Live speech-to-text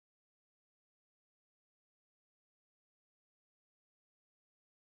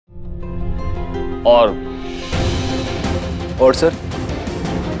और सर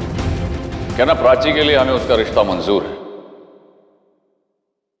कहना प्राची के लिए हमें उसका रिश्ता मंजूर है।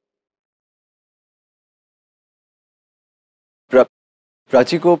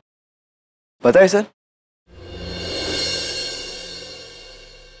 प्राची को पता है सर?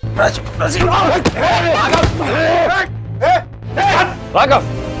 राघव,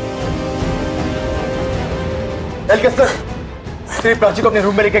 सर प्राची को अपने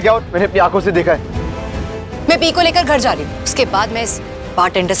रूम में लेके गया और मैंने अपनी आंखों से देखा है। मैं पी को लेकर घर जा रही हूँ, उसके बाद मैं इस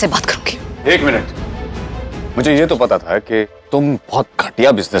बारटेंडर से बात करूंगी। एक मिनट, मुझे ये तो पता था कि तुम बहुत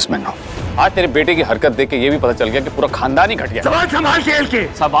घटिया बिजनेसमैन हो। आज तेरे बेटे की हरकत देख के ये भी पता चल गया कि पूरा खानदान ही घटिया। जबान संभाल खेल के।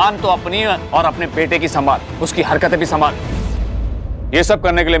 जबान तो अपनी और अपने बेटे की संभाल, उसकी हरकतें भी संभाल। ये सब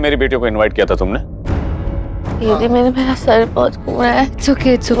करने के लिए मेरी बेटियों को इनवाइट किया था तुमने? दीदी मेरा सर बहुत घूम रहा है। It's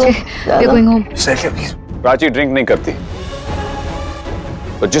okay, it's okay. We're going home. Prachi drink नहीं करती,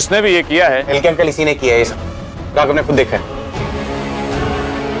 तो जिसने भी ये किया है एलके अंकल इसी ने किया है ये सब। राघव ने खुद देखा है।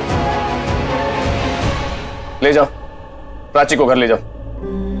 ले जाओ प्राची को घर ले जाओ।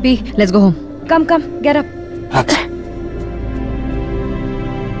 P, let's go home. Come, get up.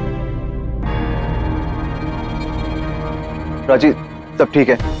 Prachi सब ठीक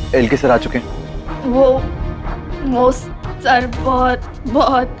है, एलके सर आ चुके हैं। वो सर बहुत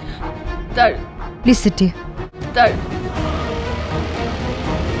दर्द। Please sit here. दर्द।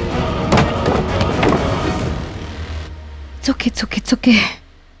 It's okay.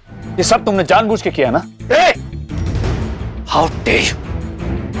 ये सब तुमने जानबूझ के किया ना? How dare you?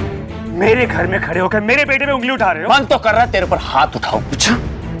 मेरे घर में खड़े होकर मेरे बेटे पे उंगली उठा रहे हो? मन तो कर रहा है तेरे पर हाथ उठाओ। अच्छा,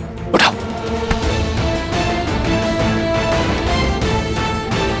 उठाओ।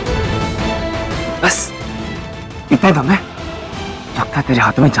 बस इतना ही दम है? लगता है तेरे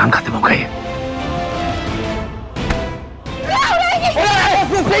हाथों में जान खत्म हो गई है।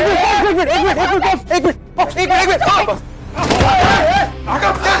 एक मिनट।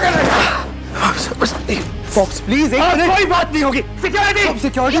 फॉक्स प्लीज एक मिनट। कोई बात नहीं होगी।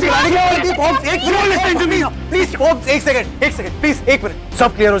 सिक्योरिटी प्लीज फॉक्स एक सेकंड प्लीज एक मिनट।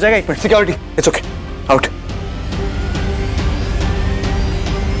 सब क्लियर हो जाएगा। एक minute security. It's okay out.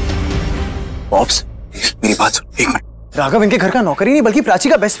 Pops मेरी बात सुन एक मिनट। राघव इनके घर का नौकर ही नहीं बल्कि प्राची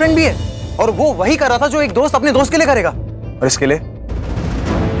का बेस्ट फ्रेंड भी है, और वो वही कर रहा था जो एक दोस्त अपने दोस्त के लिए करेगा, और इसके लिए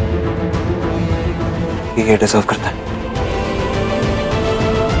ये डिजर्व करता है।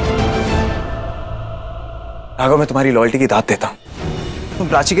 राघव मैं तुम्हारी लॉयल्टी की दाद देता हूँ। तुम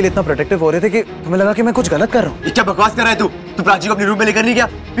प्राची के लिए इतना प्रोटेक्टिव हो रहे थे कि तुम्हें लगा कि मैं कुछ गलत कर रहा हूँ। क्या बकवास कर रहा है तू? तू प्राची को अपने रूम में लेकर नहीं गया?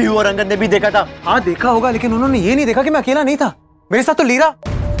 पीहू और अंगद ने भी देखा था। हाँ देखा होगा, लेकिन उन्होंने ये नहीं देखा कि मैं अकेला नहीं था। मेरे साथ तो लीरा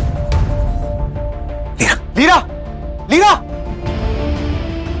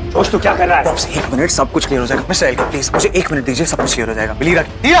दोस्त, तू क्या कर रहा है? एक मिनट, सब कुछ क्लियर हो जाएगा। मिस्टर एलके प्लीज मुझे एक मिनट दीजिए, सब कुछ क्लियर हो जाएगा।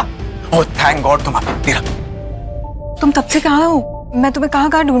 लीरा ओह थैंक गॉड तुम लीरा। तुम तब से कहाँ हो? मैं तुम्हें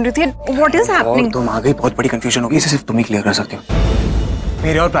कहाँ ढूंढ रही थी। What is happening? तुम आ गई, बहुत बड़ी कंफ्यूजन होगी, इसे सिर्फ तुम ही क्लियर कर सकते हो।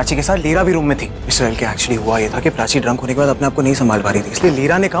 मेरे और प्राची के साथ लीरा भी रूम में थी। मिस्टर एलके एक्चुअली हुआ ये था कि प्राची ड्रंक होने के बाद अपने आप को नहीं संभाल पा रही थी, इसलिए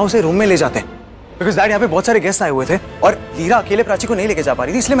लीरा ने कहा उसे रूम में ले जाते हैं, बिकॉज़ दैट यहाँ पे बहुत सारे गेस्ट आए हुए थे और लीरा अकेले प्राची को नहीं लेके जा पा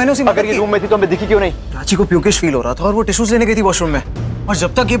रही थी, इसलिए मैंने उसे अगर ये रूम में थी तो हमें दिखी क्यों नहीं? प्राची को प्यूकिश फील हो रहा था और वो टिश्यूज लेने गई थी वॉशरूम में, और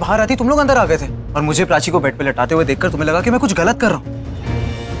जब तक ये बाहर आती तुम लोग अंदर आ गए थे और मुझे प्राची को बेड पे लटाते हुए देखकर तुम्हें लगा कि मैं कुछ गलत कर रहा हूँ,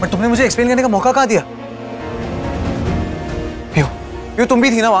 बट तुमने मुझे एक्सप्लेन करने का मौका कहाँ दिया? प्यू तुम भी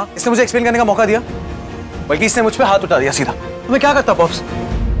थी ना वहाँ, इसने मुझे एक्सप्लेन करने का मौका दिया, बल्कि इसने मुझ पे हाथ उठा दिया सीधा। तुम्हें क्या करता पॉप्स?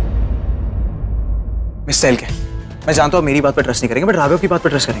 मिस्टर एलके मैं जानता हूँ मेरी बात पर ट्रस्ट नहीं करेंगे, बट राघव की बात पर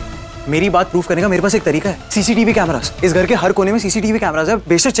ट्रस्ट करेंगे। मेरी बात प्रूफ करने का मेरे पास एक तरीका है, सीसीटीवी कैमरास। इस घर के हर कोने में सीसीटीवी कैमरास है,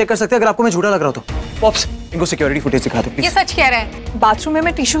 बेशक चेक कर सकते हैं अगर आपको मैं झूठा लग रहा हो तो। पॉप्स इनको सिक्योरिटी फुटेज दिखा दो। ये सच कह रहा है। बाथरूम में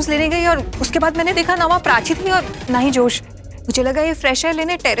मैं टिश्यूज लेने गई और उसके बाद मैंने देखा ना वहाँ प्राची थी और ना ही जोश। मुझे लगा ये फ्रेश एयर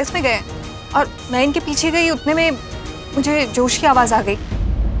लेने टेरेस में गए और मैं इनके पीछे गई, उतने में मुझे जोश की आवाज आ गई।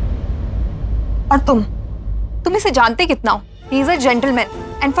 और तुम इसे जानते कितना हो? He is a gentleman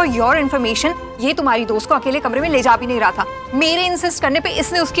and for your information ये तुम्हारी दोस्त को अकेले कमरे में ले जा भी नहीं रहा था। मेरे इंसिस्ट करने पे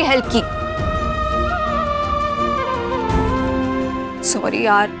इसने उसकी हेल्प की। सॉरी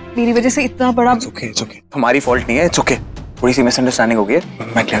यार, मेरी वजह से इतना बड़ा। It's okay. हमारी फॉल्ट नहीं है, इट्स ओके। थोड़ी सी मिसअंडरस्टैंडिंग हो गई है,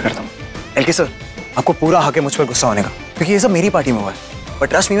 मैं क्लियर करता हूँ। एलके सर आपको पूरा हक है मुझ पर गुस्सा होने का, क्योंकि ये सब मेरी पार्टी में हुआ है, बट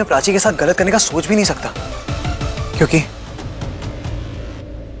ट्रस्ट मी मैं प्राची के साथ गलत करने का सोच भी नहीं सकता, क्योंकि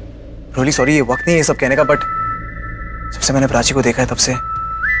रोली सॉरी ये वक्त नहीं है ये सब कहने का, बट जब से मैंने प्राची को देखा है तब से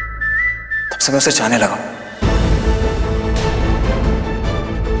मैं उसे चाहने लगा।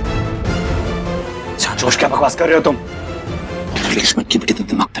 जोश क्या बकवास कर रहे हो तुम? प्लीज की बेटी तुम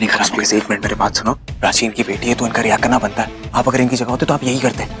दिमाग तो नहीं खराब? प्लीज एक मिनट मेरी बात सुनो। प्राची इनकी बेटी है तो इनका रिएक्ट करना बनता है। आप अगर इनकी जगह होते तो आप यही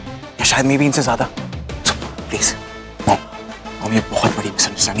करते, या शायद मैं भी इनसे ज्यादा। प्लीज मॉम ये बहुत बड़ी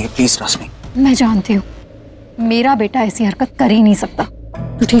मिसअंडरस्टैंडिंग है, प्लीज ट्रस्ट मी। मैं जानती हूँ मेरा बेटा ऐसी हरकत कर ही नहीं सकता।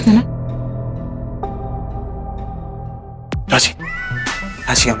 तू ठीक है ना? Prachi,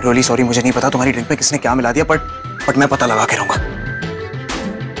 Prachi, I'm really sorry, मुझे नहीं पता तुम्हारी ड्रिंक में किसने क्या मिला दिया, बट मैं पता लगा के रहूंगा।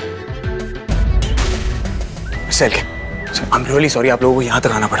 I'm really sorry आप लोगों को यहाँ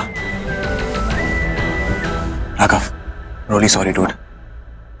तक आना पड़ा। Raghav, really sorry dude,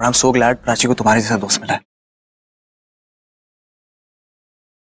 but I'm so glad Prachi को तुम्हारे जैसा दोस्त मिला है।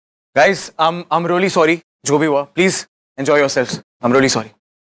 Guys, I'm really sorry, जो भी हुआ, please enjoy yourselves. I'm really sorry.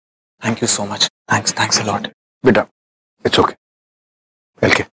 Thank you so much. Thanks a lot. बेटा, it's okay.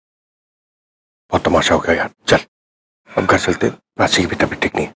 मिलके बहुत तमाशा हो गया यार। चल अब घर चलते, प्राची की भी तबीयत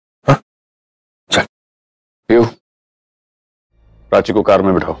ठीक नहीं है। हाँ चल। यू प्राची को कार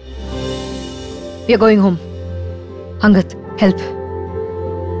में बिठाओ। We are going home. Angad, help.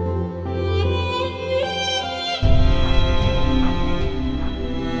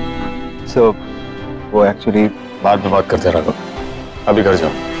 So, वो एक्चुअली बाद में बात करते रहो, अभी घर जाओ।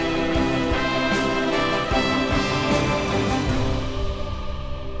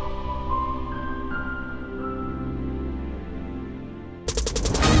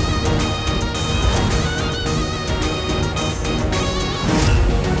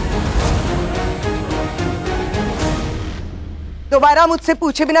 दोबारा मुझसे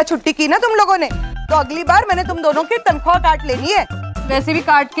पूछे बिना छुट्टी की ना तुम लोगों ने, तो अगली बार मैंने तुम दोनों की तनख्वाह काट लेनी है। वैसे भी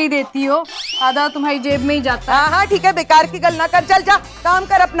काट के ही देती हो, आधा तुम्हारी जेब में ही जाता है। हाँ ठीक है, बेकार की गल ना कर, चल जा काम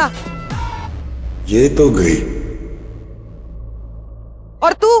कर अपना। ये तो गई।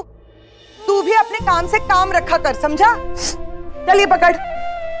 और तू भी अपने काम से काम रखा कर, समझा? चल ये पकड़,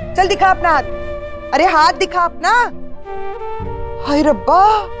 चल दिखा अपना हाथ। अरे हाथ दिखा अपना। हाय रब्बा,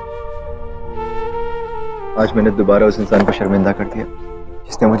 आज मैंने दोबारा उस इंसान को शर्मिंदा कर दिया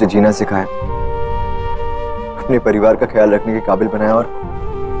जिसने मुझे जीना सिखाया, अपने परिवार का ख्याल रखने के काबिल बनाया, और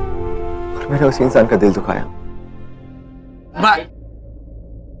मैंने उस इंसान का दिल दुखाया।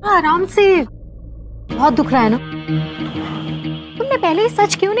 आराम से, बहुत दुख रहा है ना? तुमने पहले ही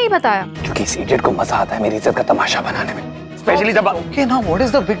सच क्यों नहीं बताया? क्योंकि इस इडियट को मजा आता है मेरी इज्जत का तमाशा बनाने में, स्पेशली जब ओके ना, what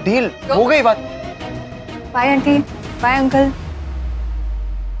is the big deal? हो गई बात। Bye aunty, bye uncle.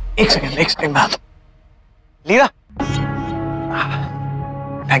 एक सेकंड बात। Lira,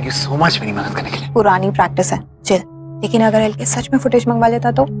 thank you so much मेरी मदद करने के लिए। पुरानी प्रैक्टिस है, चिल। लेकिन अगर एलके सच में फुटेज मंगवा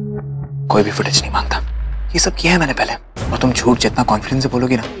लेता तो? कोई भी फुटेज नहीं मांगता, ये सब किया है मैंने पहले। और तुम झूठ जितना कॉन्फिडेंस से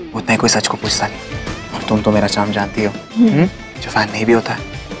बोलोगी ना, उतना ही कोई सच को पूछता नहीं। और तुम तो मेरा चार्म जानती हो, जो फैन नहीं भी होता है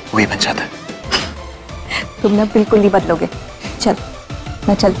वो ही बन जाता है। तुम ना बिल्कुल नहीं बदलोगे। चल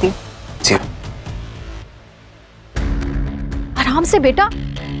मैं चलती हूँ। जी आराम से बेटा।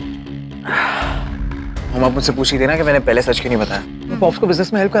 हम आप मुझसे पूछ ही देना कि मैंने पहले सच क्यों नहीं बताया। मैं पॉप्स को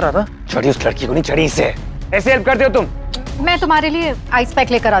बिजनेस में हेल्प कर रहा था। चढ़ी उस लड़की को नहीं, चढ़ी इसे। ऐसे हेल्प करते हो तुम? मैं तुम्हारे लिए आइस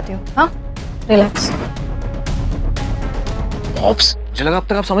पैक लेकर आती हूँ। हाँ रिलैक्स। पॉप्स, मुझे लगा अब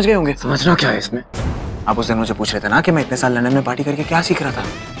तक आप समझ गए होंगे। समझना क्या है इसमें? आप उस दिन मुझे पूछ रहे थे ना कि मैं इतने साल लंदन में पार्टी करके क्या सीख रहा था।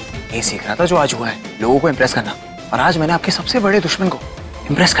 ये सीख रहा था जो आज हुआ है, लोगों को इम्प्रेस करना। और आज मैंने आपके सबसे बड़े दुश्मन को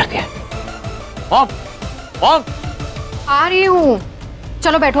इम्प्रेस कर दिया है। मॉम, आ रही हूँ,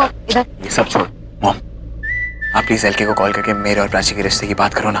 चलो बैठो इधर। ये सब छोड़। मॉम, आप प्लीज एलके को कॉल करके मेरे और प्राची के रिश्ते की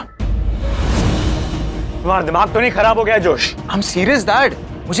बात करो ना। तुम्हारा दिमाग तो नहीं खराब हो गया जोश? आई एम सीरियस डैड,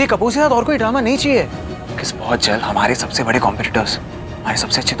 मुझे कपूर के साथ और कोई ड्रामा नहीं चाहिए। किस बहुत जल्द हमारे सबसे बड़े कॉम्पिटिटर्स हमारे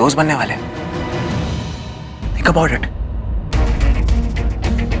सबसे अच्छे दोस्त बनने वाले। Think about it.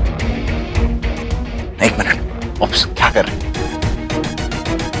 एक मिनट, ऑप्स क्या कर रहे?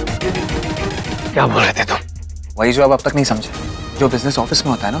 क्या बोल रहे थे तुम? वही जो आप अब तक नहीं समझे। जो बिजनेस ऑफिस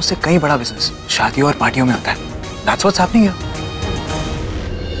में होता है ना, उससे कहीं बड़ा बिजनेस शादियों और पार्टियों में होता है। That's what's happening here.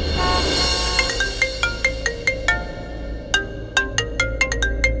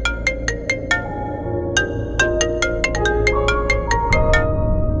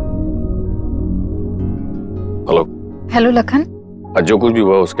 Hello Lakhan. जो कुछ भी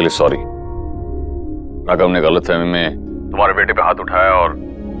हुआ उसके लिए सॉरी। राघव ने गलतफहमी में तुम्हारे बेटे पे हाथ उठाया और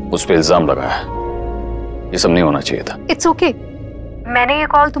उस पे इल्जाम लगाया। ये सब नहीं होना चाहिए था। It's okay. मैंने ये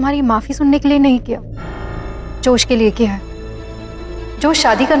कॉल तुम्हारी माफी सुनने के लिए नहीं किया, जोश के लिए किया है। जोश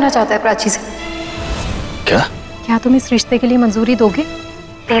शादी करना चाहता है प्राची से। क्या तुम इस रिश्ते के लिए मंजूरी दोगे?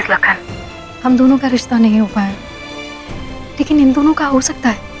 प्लीज लखन, हम दोनों का रिश्ता नहीं हो पाया, लेकिन इन दोनों का हो सकता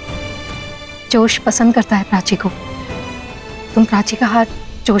है। जोश पसंद करता है प्राची को। तुम प्राची का हाथ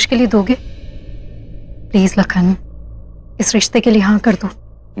जोश के लिए दोगे? प्लीज लखन, इस रिश्ते के लिए हाँ कर दो।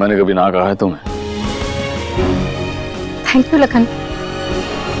 मैंने कभी ना कहा है तुम्हें। Thank you Lakhan.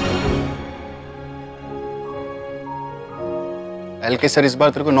 LK sir, इस बार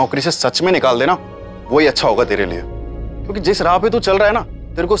तेरे को नौकरी से सच में निकाल देना, वही अच्छा होगा तेरे लिए। क्योंकि जिस राह पे तू चल रहा है ना,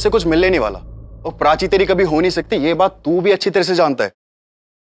 तेरे को उससे कुछ मिलने नहीं वाला। और प्राची तेरी कभी हो नहीं सकती, ये बात तू भी अच्छी तरह से जानता है।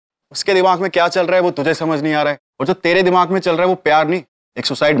 उसके दिमाग में क्या चल रहा है वो तुझे समझ नहीं आ रहा है, और जो तेरे दिमाग में चल रहा है वो प्यार नहीं, एक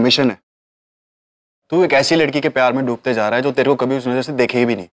सुसाइड मिशन है। तू एक ऐसी लड़की के प्यार में डूबते जा रहा है जो तेरे को कभी उस नजर से देखे ही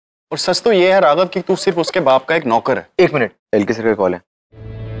भी नहीं। और सच तो ये है राघव कि तू सिर्फ उसके बाप का एक नौकर है। 1 मिनट, एलके सर का कॉल है।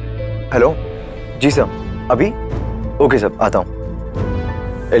 हेलो जी सर, अभी? ओके सर, आता हूँ।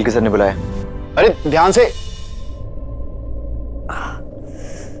 एलके सर ने बुलाया। अरे ध्यान से।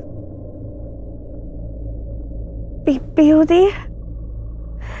 पीयू दी,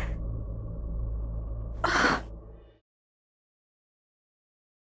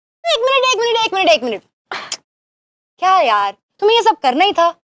 एक मिनट। क्या यार, तुम्हें ये सब करना ही था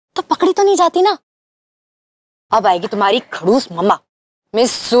तो पकड़ी तो नहीं जाती ना। अब आएगी तुम्हारी खड़ूस मम्मा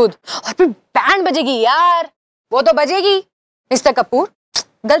मिस सूद, और फिर बैंड बजेगी यार। वो तो बजेगी। मिस्टर कपूर,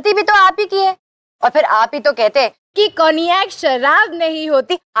 गलती भी तो आप ही की है, और फिर आप ही तो कहते कि कॉन्याक शराब नहीं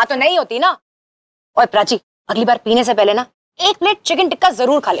होती। हाँ तो नहीं होती ना। और प्राची, अगली बार पीने से पहले ना 1 प्लेट चिकन टिक्का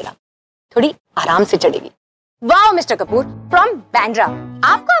जरूर खा लेना, थोड़ी आराम से चढ़ेगी। वाह मिस्टर कपूर फ्रॉम बैंड्रा,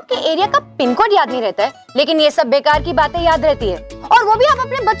 आपको आपके एरिया का पिन कोड याद नहीं रहता है, लेकिन ये सब बेकार की बातें याद रहती है, और वो भी आप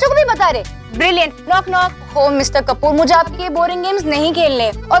अपने बच्चों को भी बता रहे। ब्रिलियंट। Knock knock. हो मिस्टर कपूर, मुझे आपके बोरिंग गेम्स नहीं खेलने,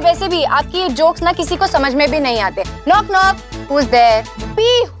 और वैसे भी आपकी ये जोक्स ना किसी को समझ में भी नहीं आते। Knock knock. Who is there?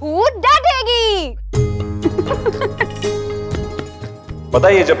 Pihu डटेगी। पता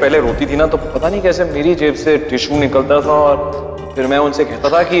है, ये जब पहले रोती थी ना तो पता नहीं कैसे मेरी जेब से टिश्यू निकलता था, और फिर मैं उनसे कहता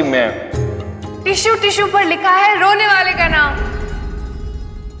था कि मैं टिश्यू पर लिखा है रोने वाले का नाम।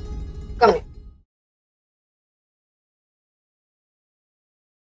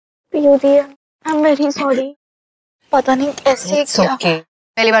 PU the, I am very sorry. पता नहीं कैसे क्या।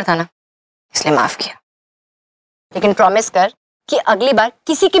 पहली बार था ना, इसलिए माफ किया, लेकिन प्रॉमिस कर कि अगली बार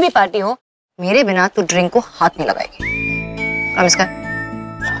किसी की भी पार्टी हो, मेरे बिना तू ड्रिंक को हाथ नहीं लगाएगी। प्रॉमिस कर।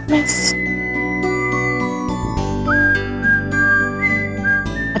 प्रॉमिस।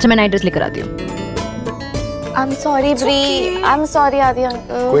 अच्छा, मैं नाइट ड्रेस लेकर आती हूँ। I am sorry brie, I am sorry आदि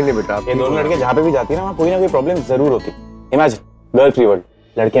अंकल। कोई नहीं बेटा, ये दोनों लड़के जहाँ पे भी जाती है ना, वहाँ कोई ना कोई प्रॉब्लम जरूर होती। इमेजिन गर्ल फ्री वर्ल्ड,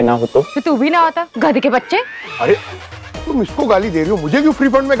 लड़के ना हो तो तू भी ना होता, गधे के बच्चे। अरे तुम इसको गाली दे रही हो, मुझे क्यों फ्री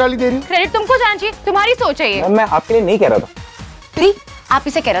फंड में गाली दे रही हो? क्रेडिट तुमको जाना चाहिए, तुम्हारी सोच है ये। मैं आपके लिए नहीं कह रहा था। प्री, आप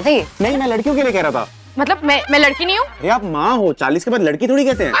इसे कह रहा था ये? नहीं, मैं लड़कियों के लिए कह रहा था। मतलब मैं लड़की नहीं हूँ? अरे आप माँ हो, 40 के बाद लड़की थोड़ी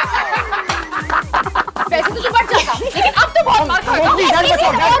कहते हैं। वैसे तो तू बढ़ जाता, लेकिन अब तो बहुत मार खाएगा।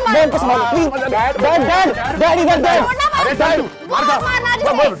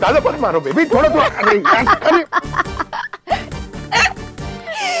 दादा मत मारो बेबी, थोड़ा तो। अरे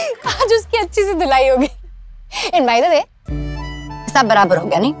आज उसकी अच्छी सी धुलाई होगी। एंड बाय द वे, सब बराबर हो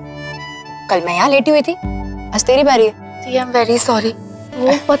गया नहीं? कल मैं यहाँ लेटी हुई थी, आज तेरी बारी है। I am very sorry.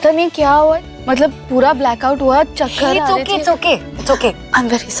 वो पता नहीं क्या हुआ, मतलब पूरा ब्लैकआउट हुआ, चक्कर आ रहे थे। It's okay. I am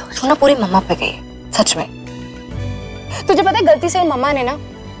very sorry. तू ना पूरी मम्मा पे गई है, सच में। तुझे पता है, गलती से मम्मा ने ना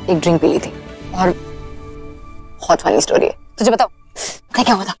एक ड्रिंक पी ली थी, और बहुत फनी स्टोरी है। तुझे बताओ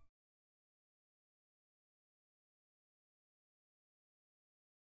क्या हुआ था?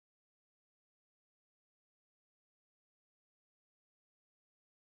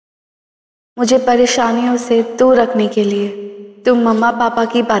 मुझे परेशानियों से दूर रखने के लिए तुम मम्मा पापा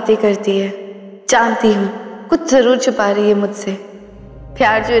की बातें करती है। जानती हूँ कुछ जरूर छुपा रही है मुझसे।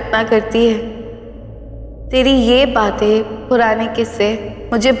 प्यार जो इतना करती है, तेरी ये बातें, पुराने किस्से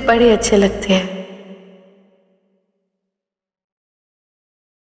मुझे बड़े अच्छे लगते हैं।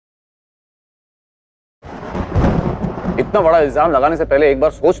 इतना बड़ा इल्जाम लगाने से पहले एक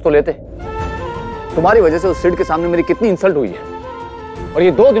बार सोच तो लेते। तुम्हारी वजह से उस सिड के सामने मेरी कितनी इंसल्ट हुई है, और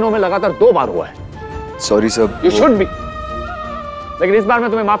ये 2 दिनों में लगातार 2 बार हुआ है। Sorry sir. You should be. लेकिन इस बार मैं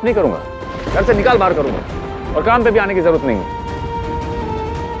तुम्हें माफ नहीं करूंगा, घर से निकाल बाहर करूंगा, और काम पे भी आने की जरूरत नहीं है।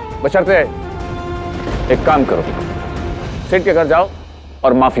 बशर्ते एक काम करो, सिड के घर जाओ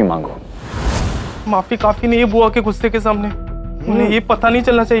और माफी मांगो। माफी काफी नहीं है बुआ के गुस्से के सामने, उन्हें ये पता नहीं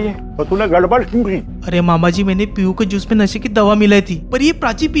चलना चाहिए। तो तूने गड़बड़ क्यों की? अरे मामा जी, मैंने पीयू के जूस में नशे की दवा मिलाई थी, पर ये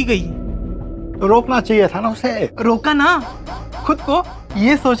प्राची पी गई। तो रोकना चाहिए था ना उसे। रोका ना, खुद को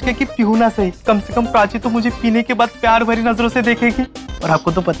ये सोच के कि पीहू ना सही, कम से कम प्राची तो मुझे पीने के बाद प्यार भरी नजरों से देखेगी। और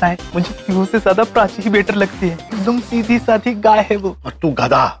आपको तो पता है, मुझे पीहू से ज्यादा प्राची ही बेटर लगती है। एकदम सीधी साधी गाय है वो। और तू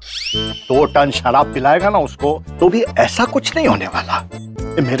गधा, 2 टन शराब पिलाएगा ना उसको, तो भी ऐसा कुछ नहीं होने वाला।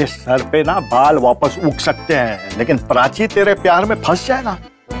 मेरे सर पे ना बाल वापस उग सकते हैं, लेकिन प्राची तेरे प्यार में फंस जाए ना,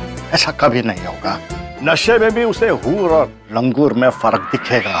 ऐसा कभी नहीं होगा। नशे में भी उसे हूर और लंगूर में फर्क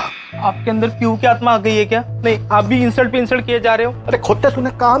दिखेगा। आपके अंदर पीहू की आत्मा आ गई है क्या? नहीं, आप भी इंसल्ट पे इंसल्ट किए जा रहे हो। अरे खुद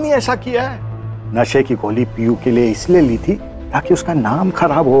तूने काम ही ऐसा किया है। नशे की गोली पीयू के लिए इसलिए ली थी ताकि उसका नाम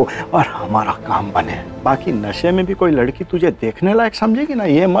खराब हो और हमारा काम बने। बाकी नशे में भी कोई लड़की तुझे देखने लायक समझेगी ना,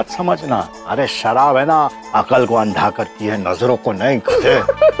 ये मत समझना। अरे शराब है ना, अकल को अंधा करती है, नजरों को नहीं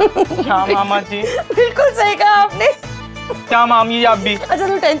करते। क्या मामा जी? बिल्कुल सही कहा आपने। क्या मामी आप भी? अच्छा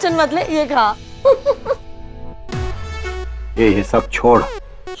तू टेंशन मत ले, ये खा। ये सब छोड़,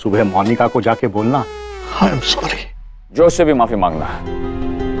 सुबह मोनिका को जाके बोलना आई एम सॉरी। जोश से भी माफी मांगना है।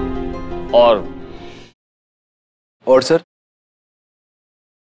 और सर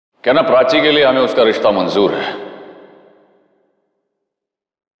कहना प्राची के लिए हमें उसका रिश्ता मंजूर है।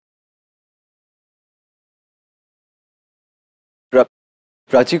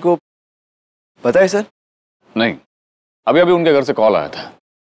 प्राची को पता है सर? नहीं, अभी अभी उनके घर से कॉल आया था।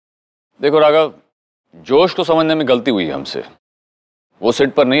 देखो राघव, जोश को समझने में गलती हुई है हमसे। वो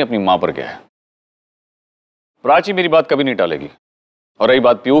सिड पर नहीं, अपनी मां पर गया है। प्राची मेरी बात कभी नहीं टालेगी। और रही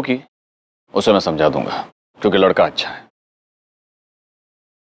बात पीयू की, उसे मैं समझा दूंगा, क्योंकि लड़का अच्छा है।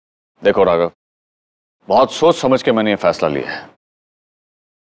 देखो राघव, बहुत सोच समझ के मैंने ये फैसला लिया है।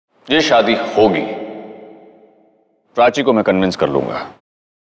 ये शादी होगी। प्राची को मैं कन्विंस कर लूंगा।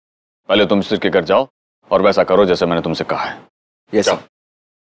 पहले तुम सिर के घर जाओ और वैसा करो जैसे मैंने तुमसे कहा है। Yes sir.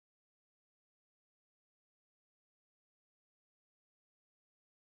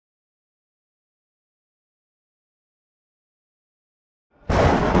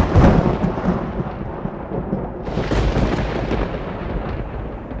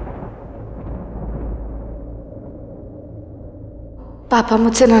 पापा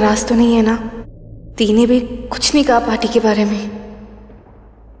मुझसे नाराज तो नहीं है ना? दी ने भी कुछ नहीं कहा पार्टी के बारे में।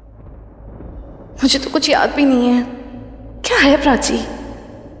 मुझे तो कुछ याद भी नहीं है। क्या है प्राची?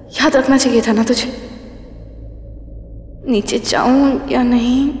 याद रखना चाहिए था ना तुझे। नीचे जाऊं या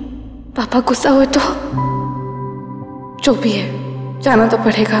नहीं? पापा गुस्सा हुए तो? जो भी है, जाना तो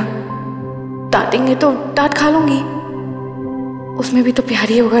पड़ेगा। डांटेंगे तो डांट खा लूंगी। उसमें भी तो प्यार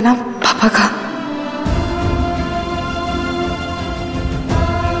ही होगा ना पापा का।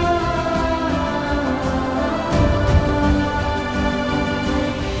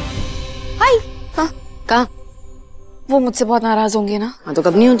 कहाँ? वो मुझसे बहुत नाराज होंगे ना। हाँ तो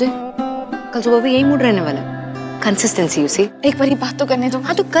कब नहीं होते? कल सुबह भी यही मूड रहने वाला है। कंसिस्टेंसी उसी। एक बारी बात तो करने दो।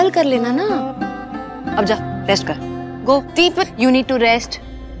 हाँ तो कल कर लेना ना। अब जा रेस्ट कर। गो दीप, you need to rest.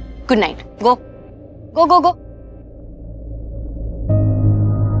 Good night. गो गो गो गो।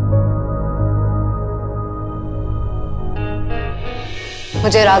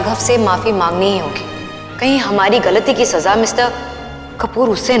 मुझे राघव से माफी मांगनी ही होगी। कहीं हमारी गलती की सजा मिस्टर कपूर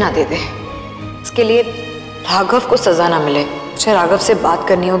उससे ना दे दे। इसके लिए राघव को सजा ना मिले। मुझे राघव से बात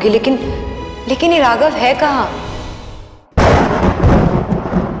करनी होगी, लेकिन ये राघव है कहाँ?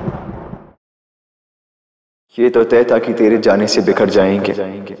 ये तो तय था कि तेरे जाने से बिखर जाएंगे,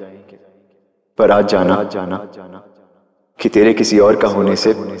 पर आज जाना कि तेरे किसी और का होने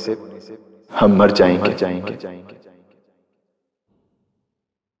से हम मर जाएंगे।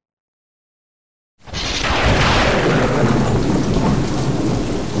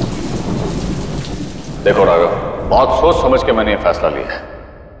 देखो राघव, बहुत सोच समझ के मैंने ये फैसला लिया है।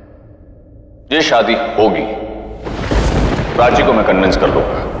 ये शादी होगी। प्राची को मैं कन्विंस कर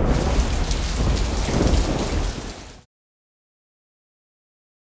लूंगा।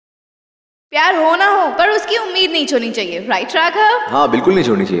 प्यार हो ना हो, पर उसकी उम्मीद नहीं छोड़नी चाहिए। राइट राघव? हाँ बिल्कुल नहीं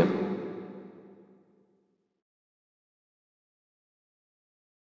छोड़नी चाहिए।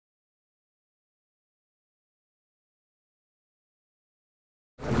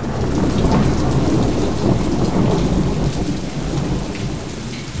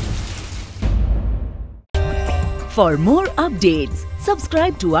 For more updates,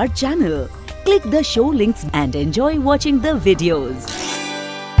 subscribe to our channel, click the show links and enjoy watching the videos.